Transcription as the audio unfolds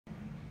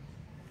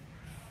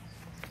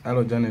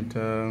Hello Janet,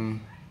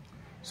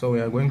 so we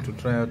are going to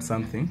try out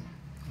something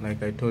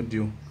like I told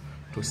you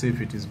to see if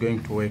it is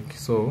going to work.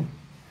 So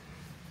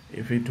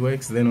if it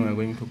works, then we are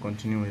going to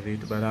continue with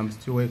it, but I'm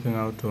still working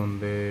out on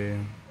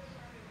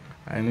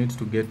I need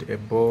to get a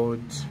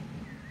board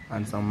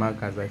and some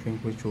markers, I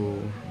think, which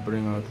will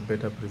bring out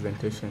better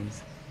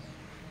presentations.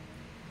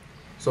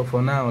 So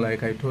for now,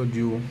 like I told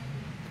you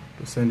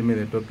to send me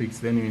the topics,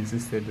 then you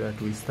insisted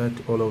that we start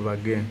all over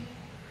again.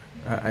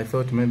 I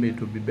thought maybe it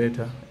would be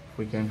better if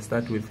we can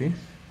start with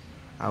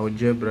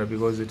algebra,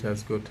 because it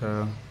has got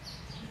the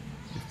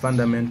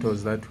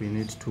fundamentals that we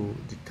need to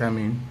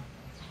determine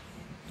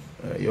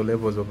your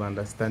levels of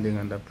understanding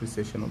and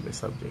appreciation of the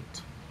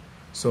subject.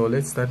 So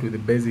let's start with the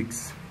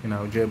basics in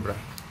algebra.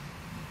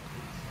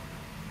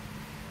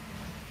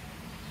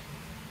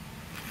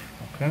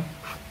 Okay.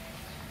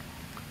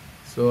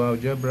 So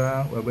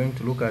algebra, we're going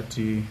to look at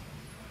the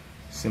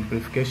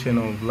simplification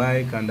of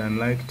like and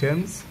unlike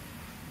terms,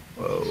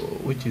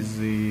 which is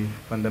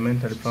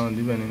fundamentally found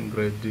even in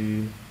grade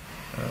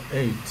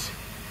 8.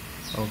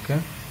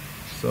 Okay,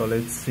 so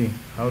let's see,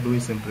 how do we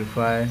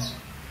simplify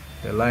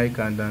the like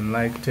and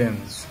unlike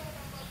terms?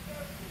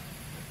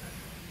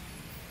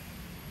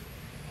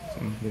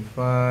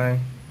 Simplify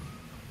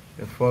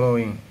the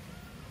following.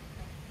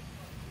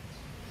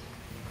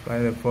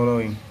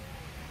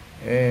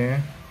 A,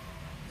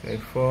 say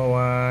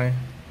 4y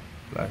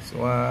plus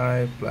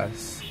y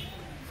plus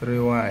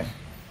 3y.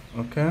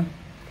 Okay,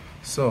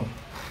 so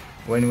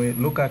when we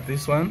look at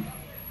this one,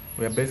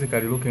 we are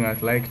basically looking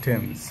at like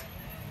terms,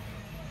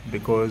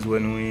 because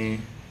when we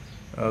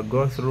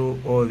go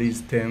through all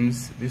these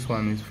terms, this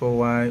one is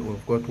 4y,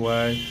 we've got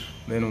y,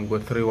 then we've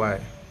got 3y.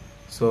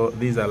 So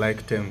these are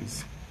like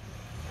terms.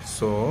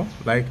 So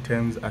like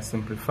terms are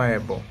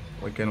simplifiable.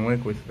 We can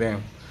work with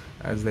them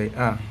as they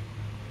are.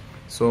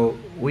 So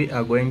we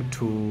are going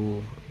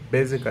to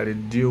basically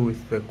deal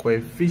with the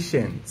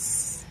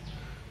coefficients.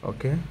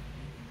 Okay,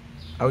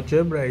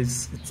 algebra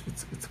is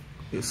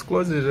it's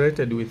closely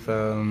related with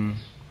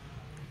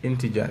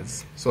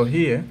integers. So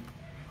here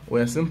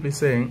we are simply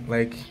saying,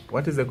 like,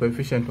 what is the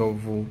coefficient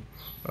of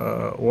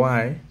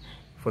y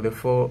for the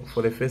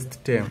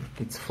first term?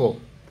 It's 4.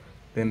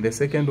 Then the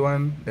second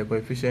one, the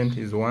coefficient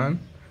is 1.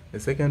 The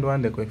second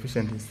one, the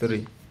coefficient is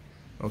 3.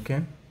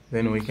 Okay,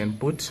 then we can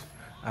put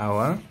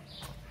our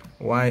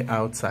y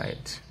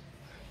outside.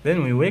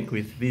 Then we work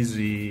with these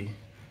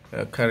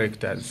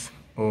characters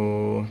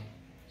or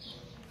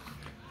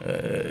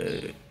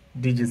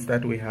digits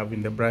that we have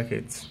in the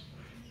brackets.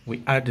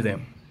 We add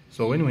them.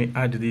 So when we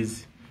add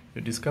these,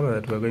 you discover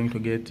that we're going to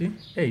get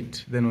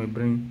 8. Then we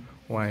bring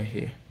y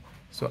here.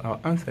 So our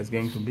answer is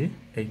going to be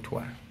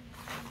 8y.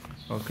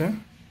 Okay,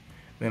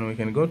 then we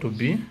can go to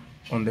B.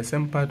 On the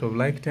same part of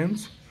like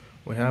terms,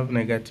 we have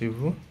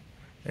negative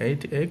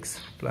 8x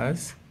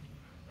plus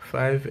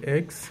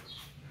 5x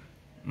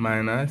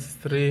minus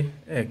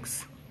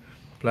 3x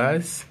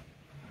plus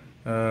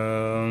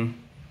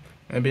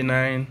maybe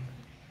 9x.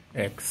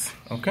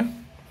 Okay,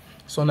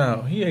 so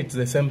now here it's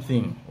the same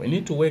thing. We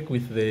need to work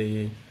with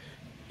the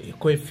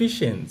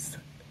coefficients.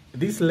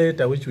 This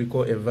letter, which we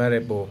call a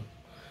variable,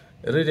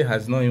 really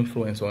has no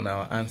influence on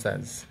our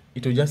answers.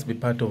 It will just be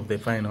part of the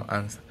final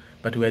answer,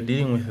 but we are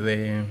dealing with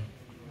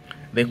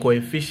the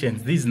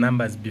coefficients, these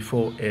numbers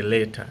before a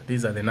letter.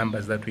 These are the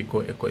numbers that we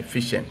call a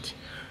coefficient.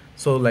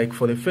 So like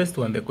for the first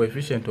one, the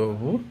coefficient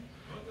of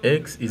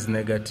x is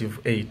negative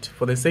 8.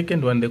 For the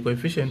second one, the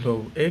coefficient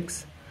of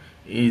x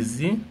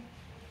is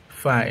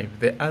 5.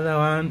 The other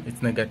one,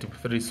 it's negative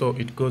 3. So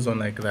it goes on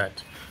like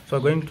that. So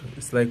we're going to,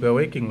 it's like we're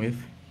working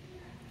with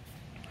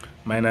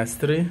minus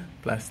 3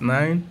 plus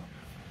 9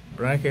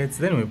 brackets,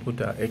 then we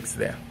put our x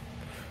there.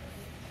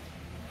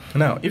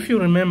 Now if you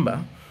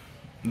remember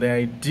the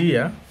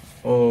idea,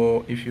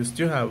 or if you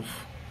still have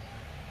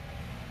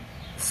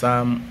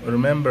some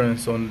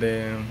remembrance on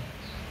the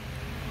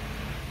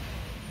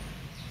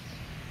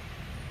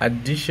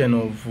addition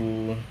of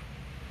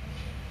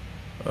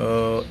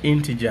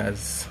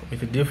integers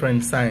with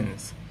different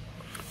signs.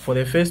 For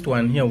the first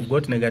one here, we've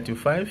got negative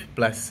 5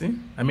 plus,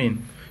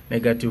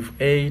 negative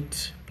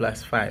 8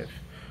 plus 5.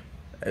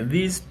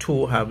 These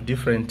two have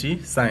different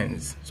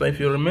signs. So if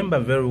you remember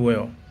very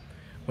well,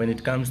 when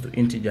it comes to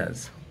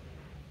integers,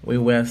 we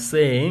were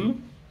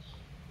saying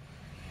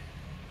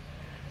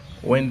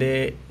when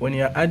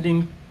you're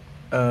adding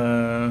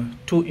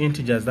two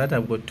integers that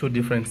have got two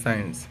different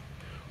signs,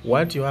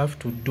 what you have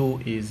to do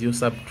is you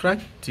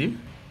subtract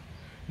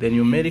the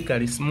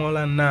numerically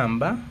smaller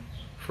number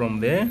from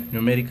the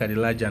numerically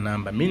larger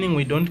number, meaning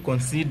we don't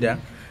consider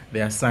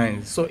their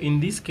signs. So in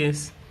this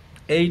case,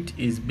 8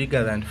 is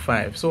bigger than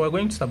 5. So we're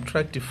going to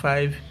subtract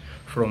 5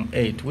 from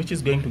 8, which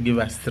is going to give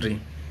us 3.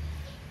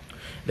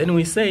 Then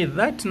we say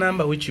that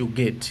number which you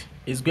get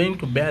is going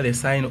to bear the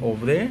sign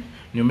of the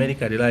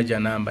numerically larger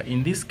number.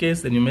 In this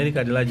case, the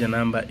numerically larger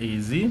number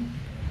is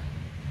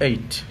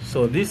 8.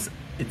 So this,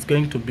 it's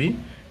going to be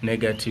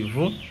negative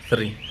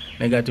 3.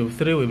 Negative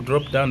 3, we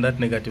drop down that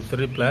negative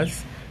 3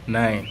 plus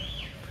 9.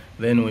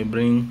 Then we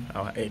bring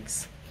our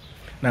x.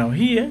 Now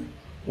here,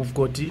 we've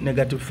got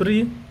negative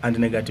 3 and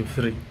negative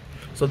 3.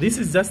 So this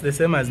is just the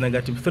same as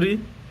negative 3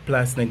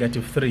 plus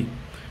negative 3.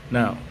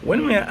 Now,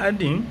 when we are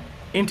adding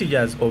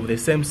integers of the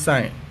same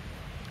sign,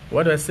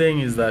 what we're saying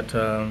is that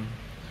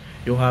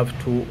you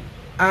have to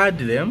add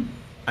them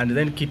and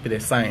then keep the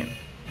sign,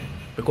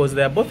 because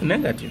they are both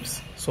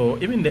negatives. So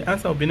even the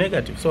answer will be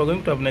negative. So we're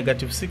going to have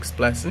negative 6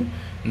 plus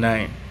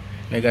 9.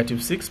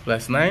 Negative 6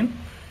 plus 9.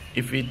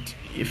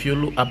 If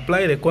you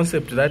apply the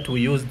concept that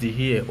we used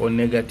here on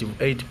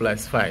negative 8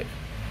 plus 5,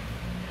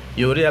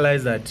 you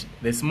realize that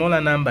the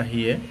smaller number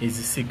here is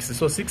 6.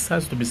 So 6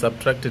 has to be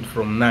subtracted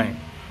from 9,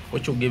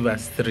 which will give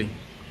us 3.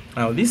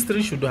 Now this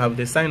 3 should have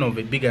the sign of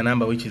a bigger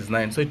number, which is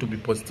 9. So it will be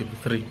positive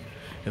 3.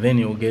 And then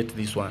you'll get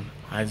this one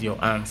as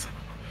your answer.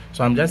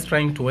 So I'm just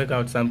trying to work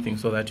out something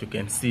so that you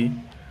can see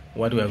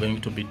what we are going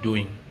to be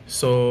doing.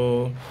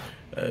 So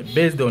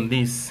based on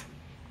this,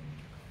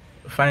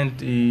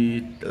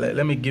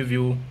 let me give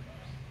you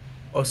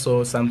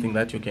also something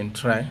that you can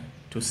try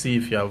to see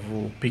if you have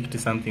picked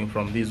something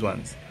from these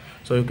ones.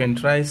 So you can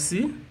try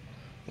C,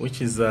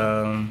 which is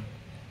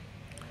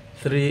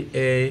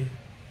 3a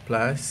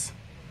plus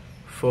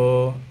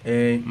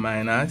 4a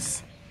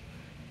minus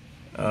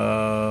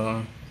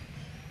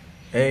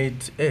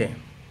 8a.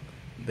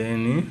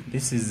 Then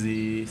this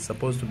is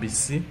supposed to be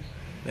C.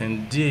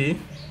 Then D,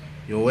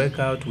 you work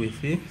out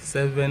with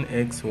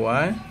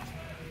 7xy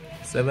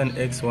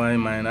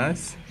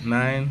minus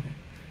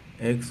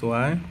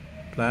 9xy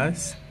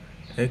plus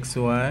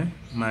xy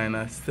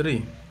minus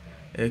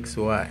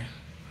 3xy.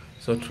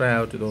 So try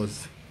out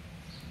those.